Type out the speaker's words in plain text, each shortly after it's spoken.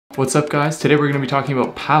What's up guys? Today we're going to be talking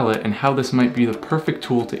about Palette and how this might be the perfect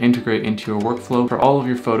tool to integrate into your workflow for all of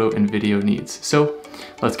your photo and video needs. So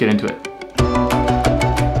let's get into it.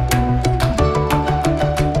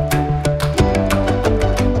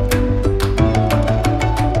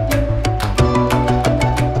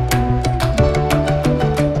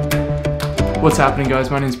 What's happening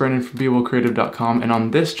guys? My name is Brendan from BeWellCreative.com, and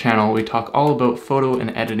on this channel we talk all about photo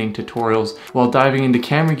and editing tutorials while diving into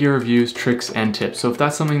camera gear reviews, tricks, and tips. So if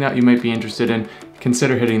that's something that you might be interested in,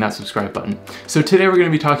 consider hitting that subscribe button. So today we're going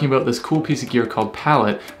to be talking about this cool piece of gear called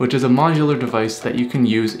Palette, which is a modular device that you can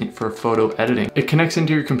use for photo editing. It connects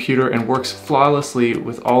into your computer and works flawlessly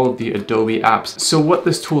with all of the Adobe apps. So what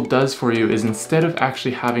this tool does for you is, instead of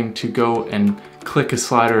actually having to go and click a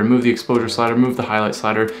slider, move the exposure slider, move the highlight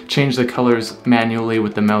slider, change the colors manually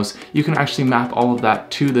with the mouse, you can actually map all of that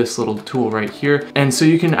to this little tool right here. And so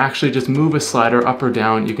you can actually just move a slider up or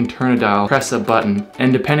down, you can turn a dial, press a button,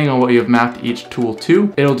 and depending on what you have mapped each tool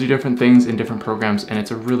to, it'll do different things in different programs, and it's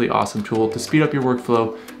a really awesome tool to speed up your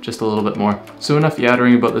workflow just a little bit more. So enough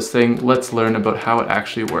yattering about this thing, let's learn about how it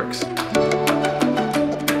actually works.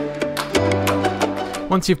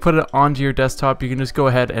 Once you've put it onto your desktop, you can just go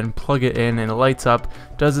ahead and plug it in, and it lights up,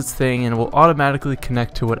 does its thing, and it will automatically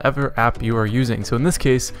connect to whatever app you are using. So in this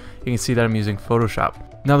case, you can see that I'm using Photoshop.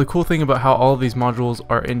 Now the cool thing about how all of these modules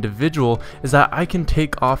are individual is that I can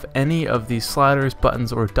take off any of these sliders,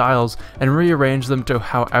 buttons, or dials and rearrange them to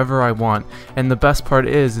however I want. And the best part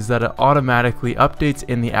is that it automatically updates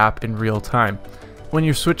in the app in real time. When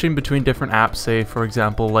you're switching between different apps, say for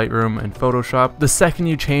example Lightroom and Photoshop, the second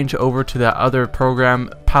you change over to that other program,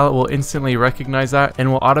 Palette will instantly recognize that and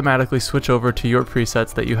will automatically switch over to your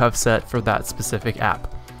presets that you have set for that specific app.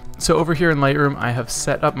 So over here in Lightroom, I have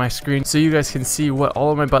set up my screen so you guys can see what all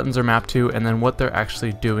of my buttons are mapped to and then what they're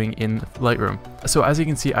actually doing in Lightroom. So as you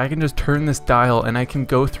can see, I can just turn this dial and I can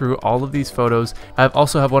go through all of these photos. I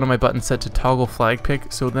also have one of my buttons set to toggle flag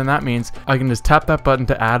pick, so then that means I can just tap that button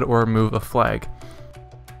to add or remove a flag.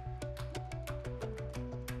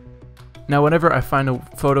 Now whenever I find a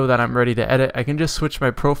photo that I'm ready to edit, I can just switch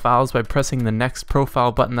my profiles by pressing the next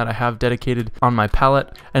profile button that I have dedicated on my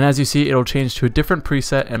palette, and as you see, it'll change to a different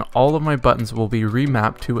preset and all of my buttons will be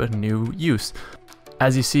remapped to a new use.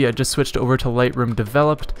 As you see, I just switched over to Lightroom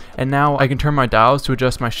Developed, and now I can turn my dials to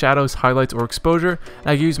adjust my shadows, highlights, or exposure,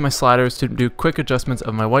 and I can use my sliders to do quick adjustments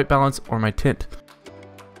of my white balance or my tint.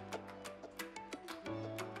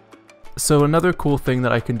 So another cool thing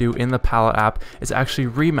that I can do in the Palette app is actually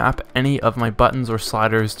remap any of my buttons or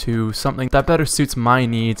sliders to something that better suits my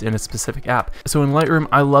needs in a specific app. So in Lightroom,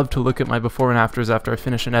 I love to look at my before and afters after I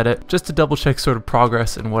finish an edit, just to double check sort of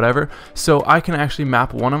progress and whatever. So I can actually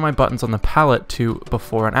map one of my buttons on the palette to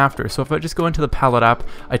before and after. So if I just go into the Palette app,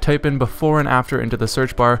 I type in before and after into the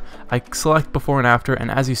search bar, I select before and after,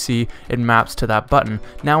 and as you see, it maps to that button.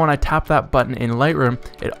 Now when I tap that button in Lightroom,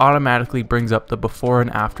 it automatically brings up the before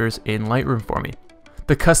and afters in Lightroom for me.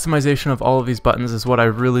 The customization of all of these buttons is what I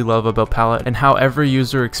really love about Palette, and how every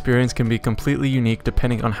user experience can be completely unique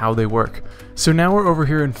depending on how they work. So now we're over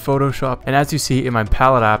here in Photoshop, and as you see in my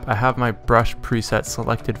Palette app, I have my brush preset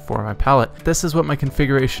selected for my palette. This is what my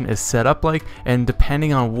configuration is set up like, and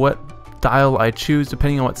depending on what dial I choose,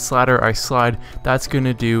 depending on what slider I slide, that's going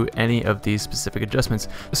to do any of these specific adjustments.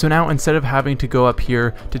 So now instead of having to go up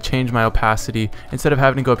here to change my opacity, instead of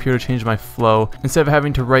having to go up here to change my flow, instead of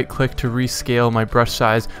having to right click to rescale my brush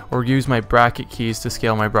size or use my bracket keys to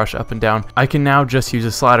scale my brush up and down, I can now just use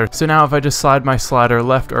a slider. So now if I just slide my slider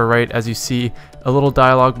left or right, as you see, a little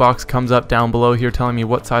dialog box comes up down below here telling me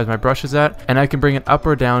what size my brush is at, and I can bring it up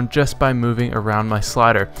or down just by moving around my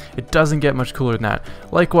slider. It doesn't get much cooler than that.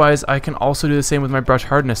 Likewise, I can also do the same with my brush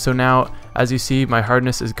hardness. So now, as you see, my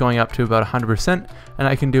hardness is going up to about 100%, and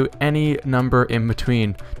I can do any number in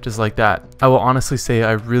between, just like that. I will honestly say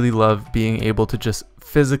I really love being able to just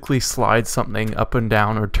physically slide something up and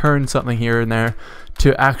down or turn something here and there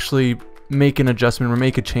to actually make an adjustment or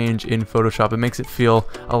make a change in Photoshop. It makes it feel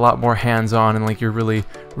a lot more hands-on and like you're really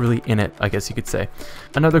in it, I guess you could say.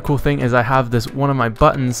 Another cool thing is I have this one of my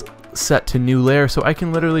buttons set to new layer, so I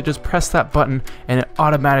can literally just press that button and it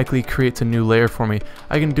automatically creates a new layer for me.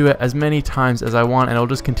 I can do it as many times as I want and it'll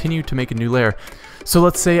just continue to make a new layer. So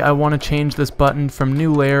let's say I want to change this button from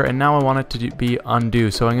new layer and now I want it to be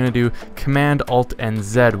undo. So I'm going to do Command Alt and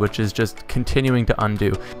Z, which is just continuing to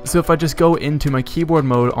undo. So if I just go into my keyboard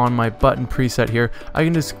mode on my button preset here, I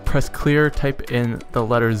can just press clear, type in the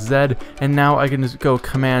letter Z, and now I can just go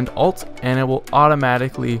Command Alt and it will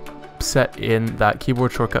automatically set in that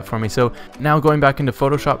keyboard shortcut for me. So now going back into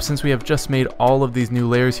Photoshop, since we have just made all of these new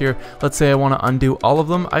layers here, let's say I want to undo all of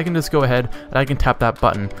them, I can just go ahead and I can tap that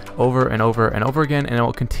button over and over and over again, and it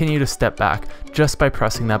will continue to step back just by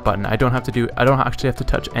pressing that button. I don't actually have to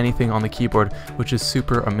touch anything on the keyboard, which is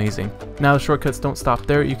super amazing. Now the shortcuts don't stop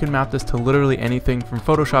there. You can map this to literally anything from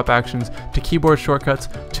Photoshop actions to keyboard shortcuts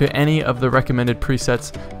to any of the recommended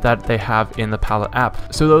presets that they have in the Palette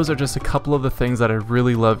app. So those are just a couple of the things that I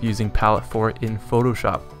really love using Palette for in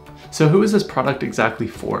Photoshop. So who is this product exactly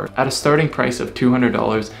for? At a starting price of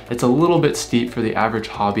 $200, it's a little bit steep for the average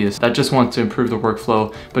hobbyist that just wants to improve their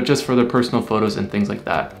workflow, but just for their personal photos and things like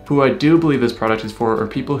that. Who I do believe this product is for are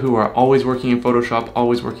people who are always working in Photoshop,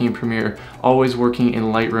 always working in Premiere, always working in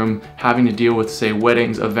Lightroom, having to deal with, say,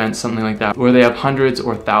 weddings, events, something like that, where they have hundreds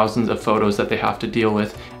or thousands of photos that they have to deal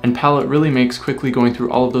with. And Palette really makes quickly going through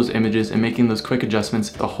all of those images and making those quick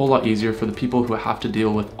adjustments a whole lot easier for the people who have to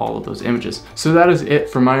deal with all of those images. So that is it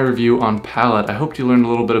for my review on Palette. I hope you learned a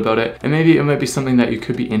little bit about it, and maybe it might be something that you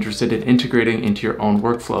could be interested in integrating into your own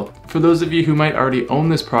workflow. For those of you who might already own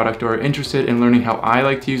this product or are interested in learning how I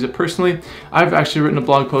like to use it personally, I've actually written a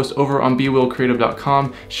blog post over on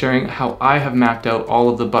bewillcreative.com sharing how I have mapped out all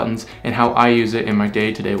of the buttons and how I use it in my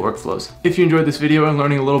day-to-day workflows. If you enjoyed this video and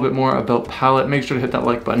learning a little bit more about Palette, make sure to hit that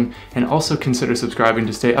like button and also consider subscribing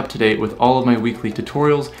to stay up to date with all of my weekly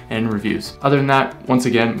tutorials and reviews. Other than that, once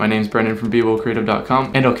again, my name's Brendan from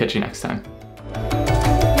bewillcreative.com, and I'll catch you next time.